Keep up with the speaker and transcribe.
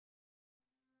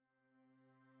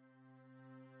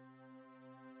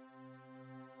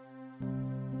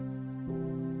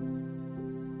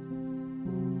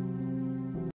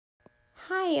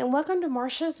Hi, and welcome to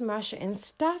Marsha's Mush and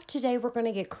Stuff. Today we're going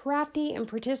to get crafty and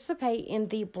participate in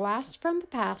the Blast from the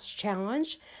Past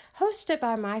challenge hosted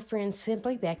by my friend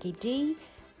Simply Becky D,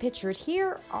 pictured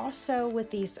here, also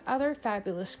with these other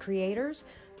fabulous creators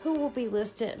who will be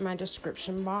listed in my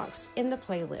description box in the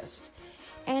playlist.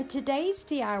 And today's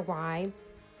DIY,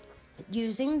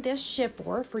 using this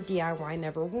chipboard for DIY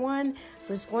number 1,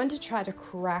 was going to try to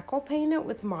crackle paint it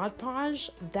with Mod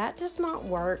Podge. That does not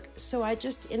work, so I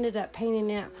just ended up painting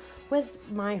it with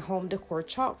my home decor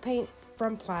chalk paint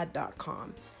from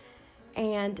plaid.com.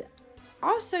 And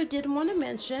also did want to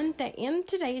mention that in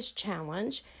today's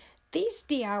challenge, these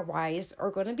DIYs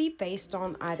are going to be based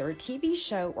on either a TV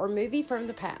show or movie from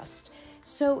the past.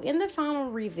 So in the final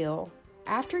reveal,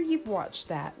 after you've watched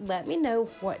that, let me know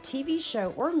what TV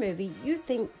show or movie you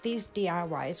think these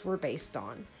DIYs were based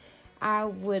on.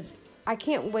 I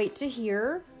can't wait to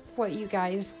hear what you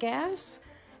guys guess,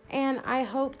 and I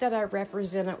hope that I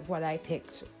represented what I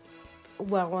picked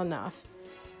well enough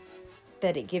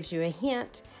that it gives you a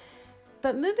hint.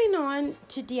 But moving on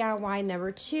to DIY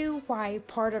number 2, why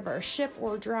part of our ship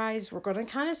or dries, we're going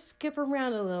to kind of skip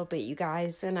around a little bit, you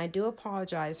guys, and I do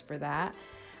apologize for that.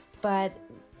 But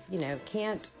you know,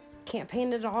 can't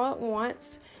paint it all at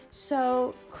once.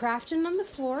 So crafting on the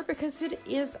floor, because it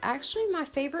is actually my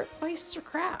favorite place to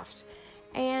craft.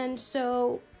 And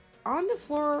so on the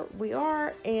floor we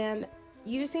are, and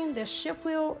using the ship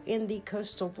wheel in the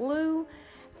coastal blue,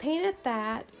 painted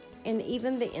that and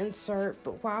even the insert.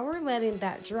 But while we're letting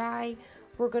that dry,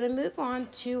 we're going to move on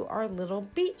to our little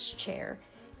beach chair.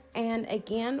 And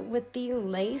again, with the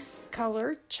lace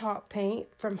colored chalk paint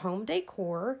from Home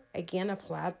Decor, again a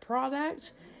plaid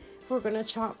product, we're going to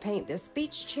chalk paint this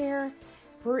beach chair.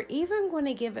 We're even going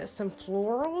to give it some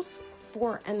florals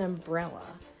for an umbrella.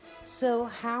 So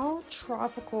how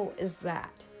tropical is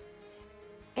that?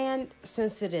 And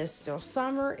since it is still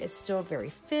summer, it's still very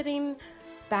fitting.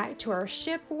 Back to our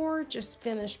shipboard, just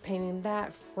finished painting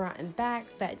that front and back.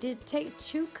 That did take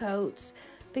 2 coats,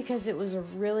 because it was a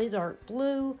really dark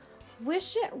blue.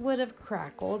 Wish it would have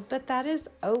crackled, but that is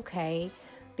okay,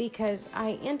 because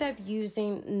I end up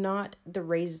using not the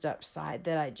raised up side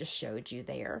that I just showed you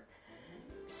there.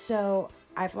 So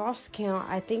I've lost count.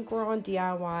 I think we're on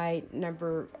DIY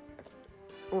number,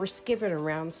 we're skipping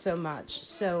around so much.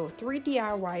 So 3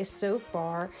 DIYs so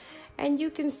far, and you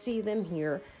can see them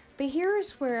here. But here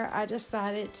is where I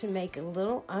decided to make a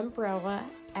little umbrella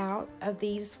out of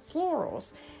these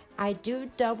florals. I do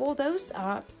double those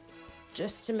up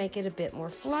just to make it a bit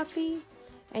more fluffy,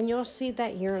 and you'll see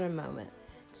that here in a moment.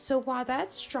 So while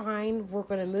that's drying, we're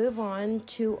going to move on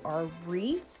to our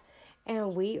wreath,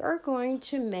 and we are going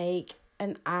to make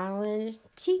an island,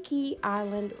 Tiki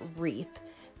island wreath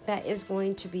that is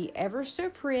going to be ever so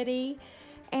pretty.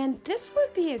 And this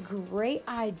would be a great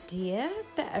idea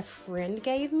that a friend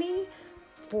gave me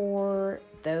for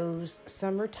those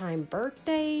summertime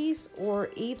birthdays, or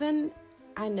even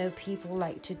I know people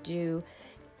like to do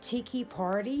tiki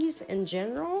parties in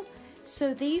general.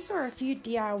 So these are a few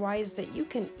DIYs that you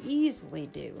can easily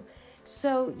do.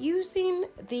 So using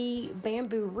the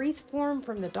bamboo wreath form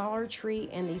from the Dollar Tree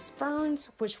and these ferns,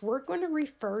 which we're going to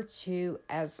refer to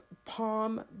as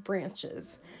palm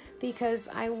branches, because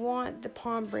I want the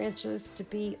palm branches to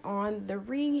be on the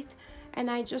wreath, and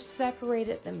I just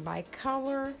separated them by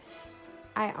color.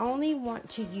 I only want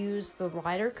to use the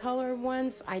lighter color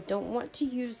ones. I don't want to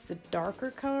use the darker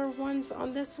color ones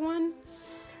on this one.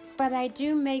 But I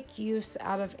do make use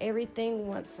out of everything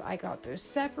once I got those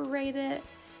separated.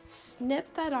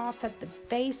 Snip that off at the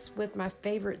base with my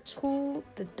favorite tool,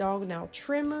 the dog nail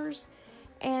trimmers.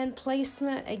 And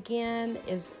placement again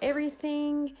is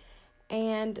everything.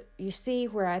 And you see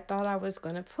where I thought I was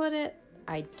going to put it,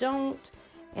 I don't.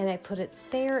 And I put it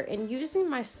there, and using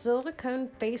my silicone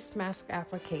face mask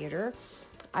applicator,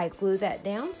 I glue that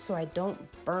down so I don't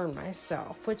burn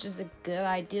myself, which is a good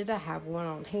idea to have one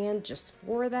on hand just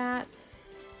for that.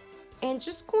 And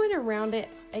just going around it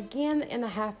again in a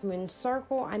half moon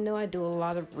circle. I know I do a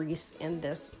lot of wreaths in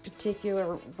this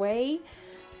particular way,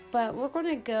 but we're going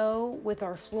to go with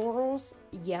our florals,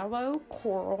 yellow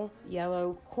coral,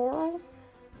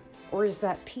 or is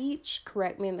that peach?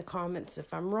 Correct me in the comments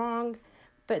if I'm wrong.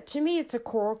 But to me, it's a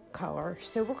coral color,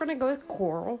 so we're going to go with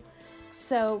coral.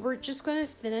 So we're just going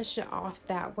to finish it off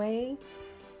that way.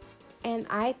 And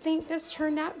I think this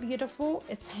turned out beautiful.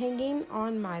 It's hanging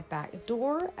on my back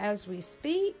door as we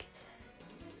speak.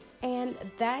 And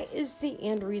that is the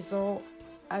end result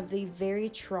of the very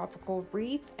tropical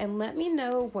wreath. And let me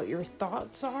know what your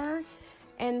thoughts are,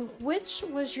 and which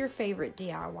was your favorite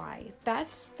DIY.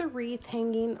 That's the wreath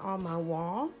hanging on my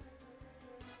wall.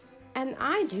 And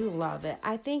I do love it.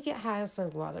 I think it has a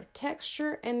lot of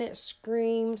texture and it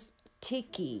screams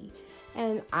Tiki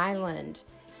and island.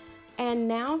 And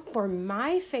now for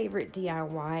my favorite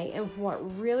DIY and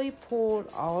what really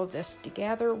pulled all of this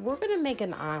together, we're going to make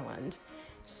an island.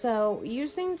 So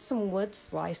using some wood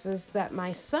slices that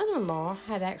my son-in-law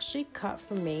had actually cut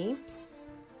for me,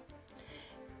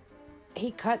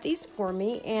 he cut these for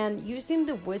me, and using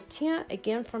the wood tent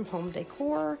again from Home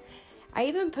Decor, I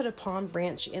even put a palm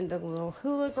branch in the little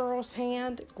hula girl's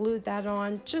hand, glued that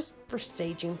on just for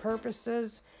staging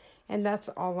purposes, and that's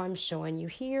all I'm showing you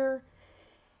here.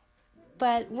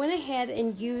 But went ahead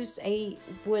and used a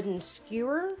wooden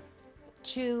skewer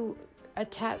to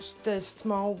attach the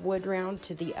small wood round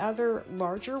to the other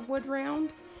larger wood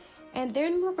round. And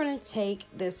then we're going to take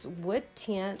this wood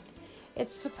tent.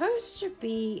 It's supposed to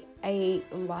be a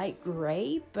light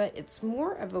gray, but it's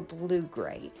more of a blue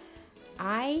gray.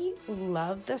 I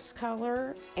love this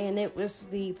color, and it was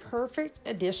the perfect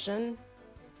addition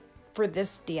for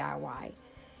this DIY.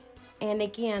 And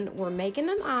again, we're making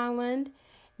an island.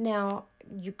 Now,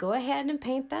 you go ahead and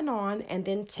paint that on, and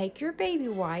then take your baby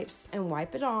wipes and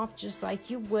wipe it off just like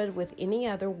you would with any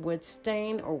other wood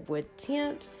stain or wood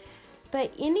tint.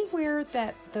 But anywhere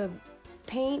that the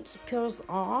paint peels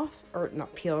off, or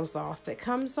not peels off, but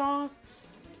comes off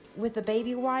with a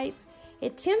baby wipe,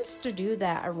 it tends to do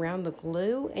that around the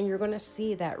glue, and you're going to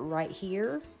see that right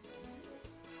here.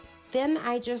 Then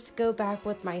I just go back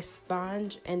with my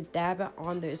sponge and dab it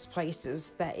on those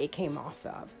places that it came off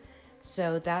of.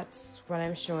 So that's what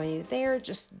I'm showing you there,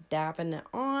 just dabbing it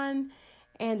on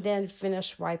and then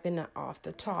finish wiping it off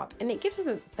the top. And it gives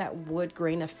it that wood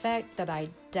grain effect that I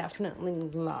definitely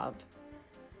love.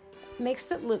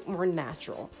 Makes it look more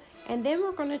natural. And then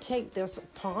we're going to take this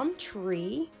palm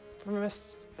tree from a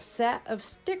set of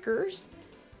stickers,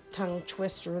 tongue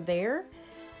twister there,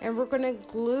 and we're going to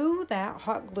glue that,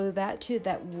 hot glue that to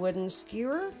that wooden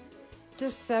skewer to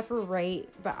separate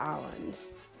the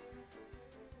islands.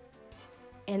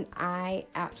 And I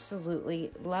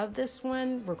absolutely love this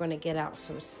one. We're going to get out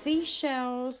some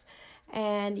seashells,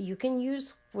 and you can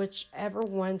use whichever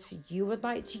ones you would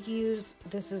like to use.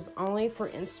 This is only for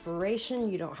inspiration.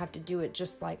 You don't have to do it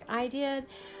just like I did,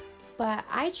 but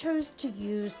I chose to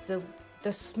use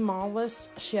the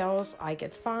smallest shells I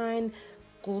could find,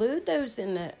 glued those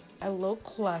in a little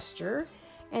cluster,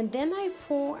 and then I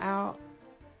pull out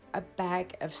a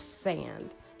bag of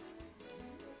sand.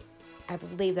 I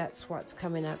believe that's what's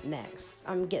coming up next.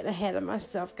 I'm getting ahead of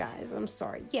myself, guys. I'm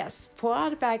sorry. Yes, pull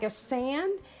out a bag of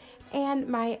sand. And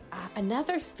my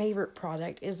another favorite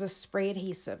product is a spray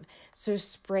adhesive. So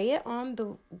spray it on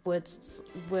the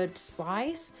wood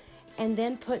slice, and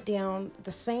then put down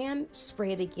the sand,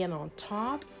 spray it again on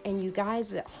top, and you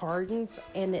guys, it hardens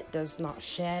and it does not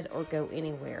shed or go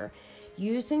anywhere.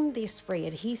 Using the spray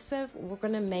adhesive, we're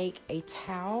going to make a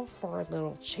towel for a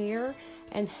little chair.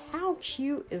 And how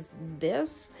cute is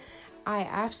this? I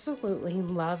absolutely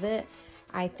love it.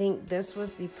 I think this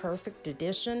was the perfect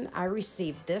addition. I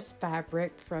received this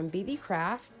fabric from BB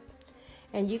Craft,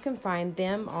 and you can find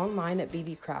them online at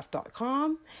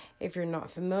bbcraft.com. If you're not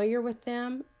familiar with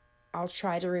them, I'll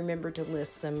try to remember to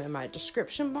list them in my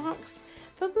description box.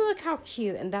 But look how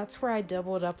cute, and that's where I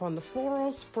doubled up on the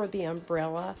florals for the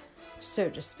umbrella, so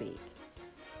to speak.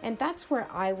 And that's where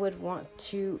I would want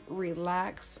to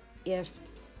relax if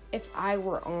I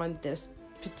were on this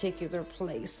particular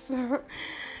place.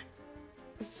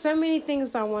 So many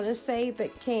things I want to say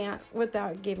but can't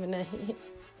without giving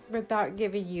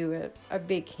you a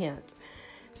big hint.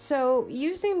 So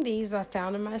using these I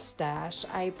found in my stash,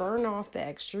 I burn off the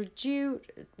extra jute,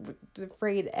 the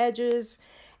frayed edges,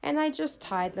 and I just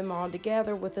tied them all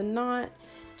together with a knot.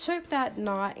 Took that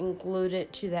knot and glued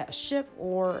it to that ship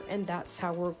oar, and that's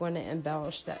how we're going to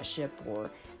embellish that ship oar.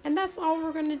 And that's all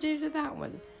we're going to do to that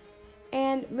one.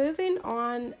 And moving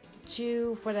on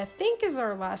to what I think is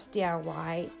our last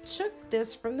DIY, took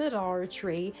this from the Dollar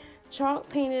Tree, chalk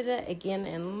painted it again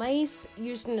in lace,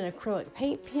 using an acrylic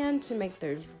paint pen to make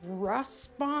those rust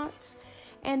spots,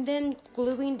 and then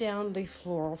gluing down the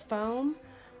floral foam.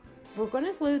 We're going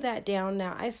to glue that down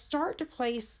now. I start to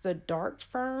place the dark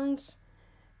ferns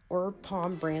or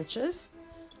palm branches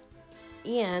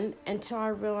in until I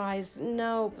realize,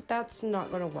 no, that's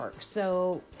not going to work.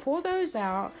 So pull those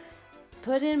out,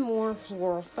 put in more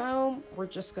floral foam. We're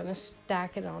just going to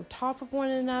stack it on top of one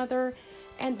another,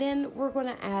 and then we're going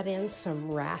to add in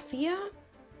some raffia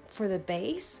for the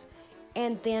base,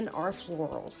 and then our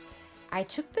florals. I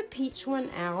took the peach one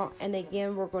out, and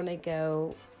again we're going to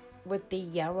go with the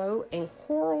yellow and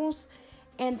corals,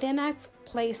 And then I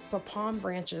placed the palm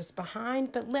branches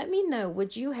behind, but let me know,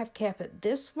 would you have kept it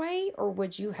this way or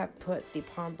would you have put the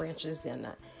palm branches in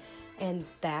it? And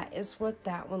that is what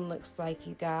that one looks like,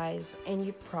 you guys. And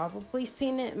you've probably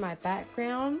seen it in my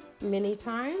background many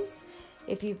times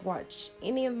if you've watched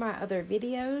any of my other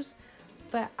videos.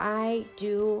 But I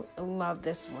do love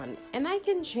this one. And I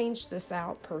can change this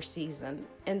out per season.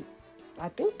 And I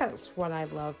think that's what I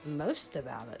love most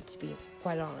about it, to be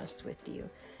quite honest with you.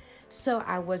 So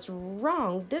I was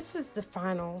wrong. This is the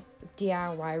final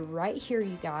DIY right here,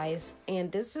 you guys.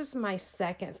 And this is my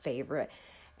second favorite.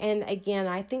 And again,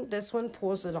 I think this one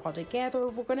pulls it all together.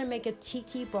 We're going to make a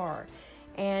tiki bar.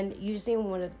 And using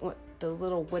one of the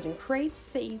little wooden crates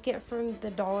that you get from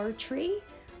the Dollar Tree,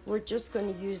 we're just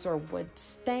going to use our wood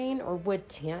stain or wood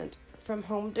tint from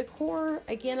Home Decor.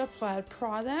 Again, a Plaid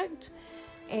product.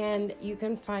 And you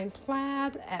can find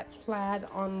Plaid at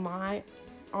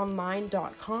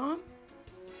plaidonline.com.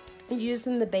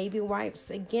 Using the baby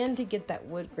wipes again to get that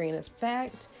wood grain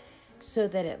effect so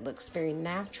that it looks very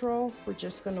natural. We're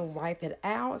just going to wipe it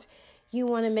out. You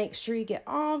want to make sure you get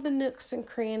all the nooks and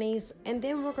crannies, and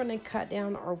then we're going to cut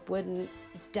down our wooden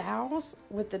dowels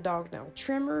with the dog nail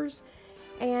trimmers.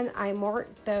 And I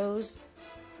marked those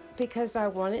because I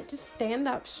want it to stand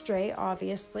up straight,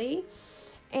 obviously.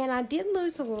 And I did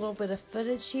lose a little bit of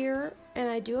footage here, and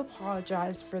I do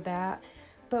apologize for that.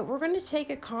 But we're going to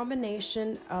take a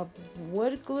combination of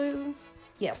wood glue,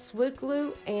 yes, wood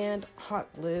glue and hot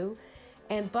glue,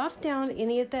 and buff down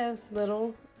any of the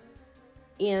little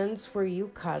ends where you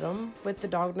cut them with the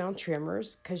dog nail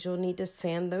trimmers, because you'll need to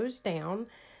sand those down.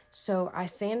 So I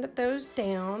sanded those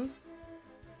down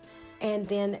and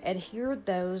then adhered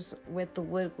those with the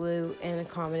wood glue and a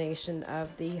combination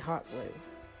of the hot glue.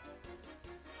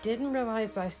 Didn't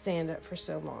realize I sanded it for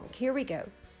so long. Here we go.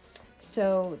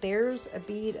 So there's a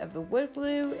bead of the wood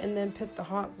glue, and then put the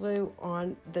hot glue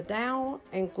on the dowel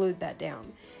and glued that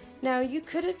down. Now you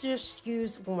could have just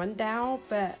used one dowel,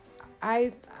 but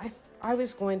I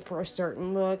was going for a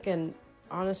certain look, and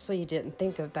honestly didn't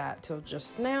think of that till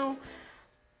just now.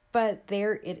 But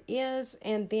there it is,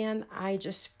 and then I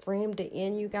just framed it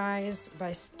in, you guys,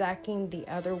 by stacking the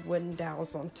other wooden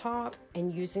dowels on top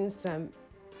and using some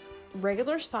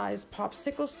regular size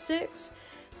popsicle sticks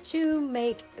to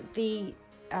make the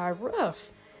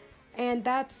roof. And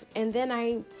then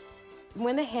I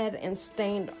went ahead and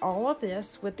stained all of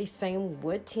this with the same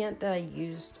wood tint that I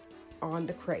used on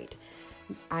the crate.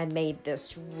 I made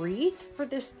this wreath for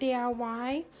this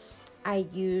DIY. I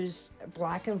used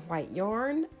black and white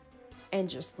yarn and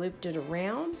just looped it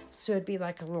around so it'd be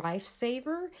like a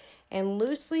lifesaver, and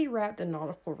loosely wrapped the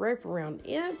nautical rope around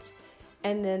it.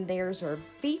 And then there's our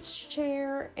beach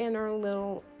chair and our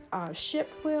little ship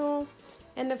wheel,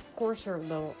 and of course our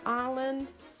little island.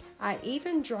 I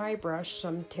even dry brushed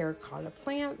some terracotta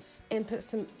plants and put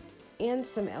some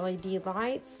LED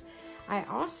lights. I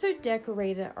also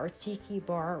decorated our tiki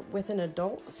bar with an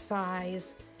adult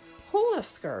size hula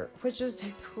skirt, which is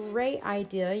a great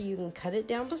idea. You can cut it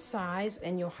down to size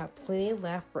and you'll have plenty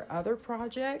left for other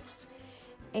projects.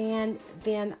 And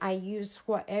then I used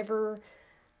whatever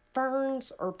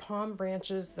ferns or palm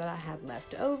branches that I had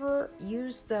left over,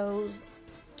 use those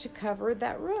to cover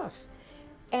that roof.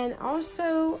 And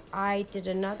also I did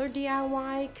another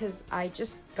DIY because I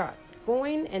just got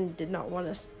going and did not want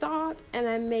to stop, and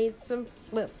I made some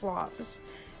flip-flops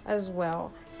as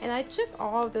well. And I took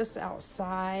all of this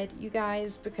outside, you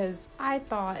guys, because I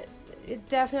thought it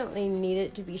definitely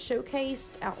needed to be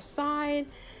showcased outside.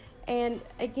 And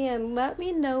again, let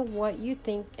me know what you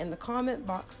think in the comment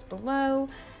box below.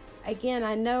 Again,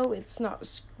 I know it's not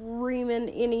screaming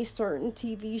any certain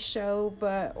TV show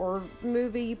or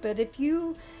movie, but if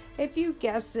you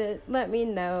guess it, let me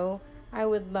know. I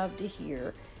would love to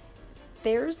hear.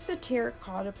 There's the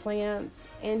terracotta plants,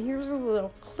 and here's a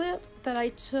little clip that I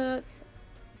took,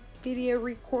 video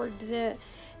recorded it.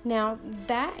 Now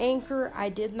that anchor I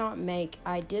did not make.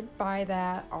 I did buy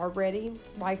that already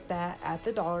like that at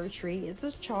the Dollar Tree. It's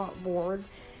a chalkboard.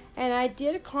 And I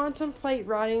did contemplate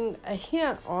writing a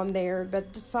hint on there,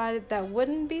 but decided that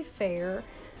wouldn't be fair.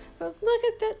 But look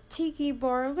at that tiki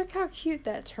bar. Look how cute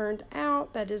that turned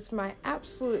out. That is my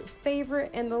absolute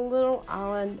favorite. And the little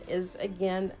island is,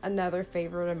 again, another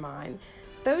favorite of mine.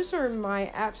 Those are my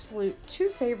absolute two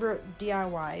favorite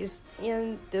DIYs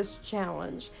in this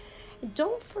challenge.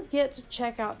 Don't forget to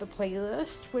check out the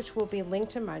playlist, which will be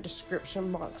linked in my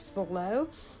description box below.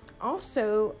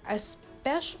 Also, a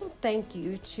special thank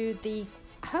you to the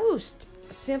host,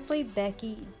 Simply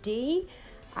Becky D.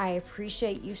 I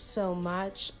appreciate you so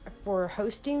much for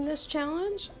hosting this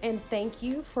challenge, and thank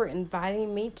you for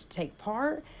inviting me to take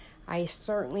part. I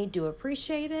certainly do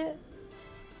appreciate it.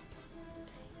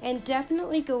 And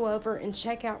definitely go over and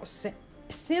check out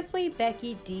Simply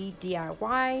Becky D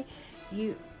DIY.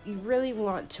 You really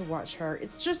want to watch her.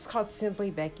 It's just called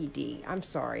Simply Becky D. I'm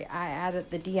sorry, I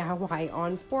added the DIY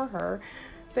on for her.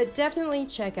 But definitely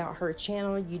check out her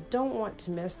channel. You don't want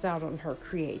to miss out on her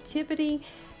creativity.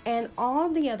 And all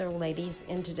the other ladies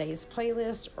in today's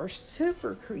playlist are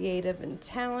super creative and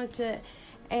talented.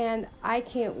 And I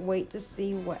can't wait to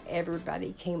see what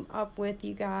everybody came up with,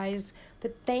 you guys.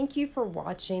 But thank you for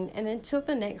watching. And until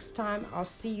the next time, I'll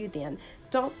see you then.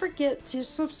 Don't forget to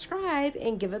subscribe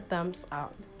and give a thumbs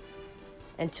up.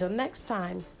 Until next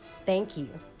time, thank you.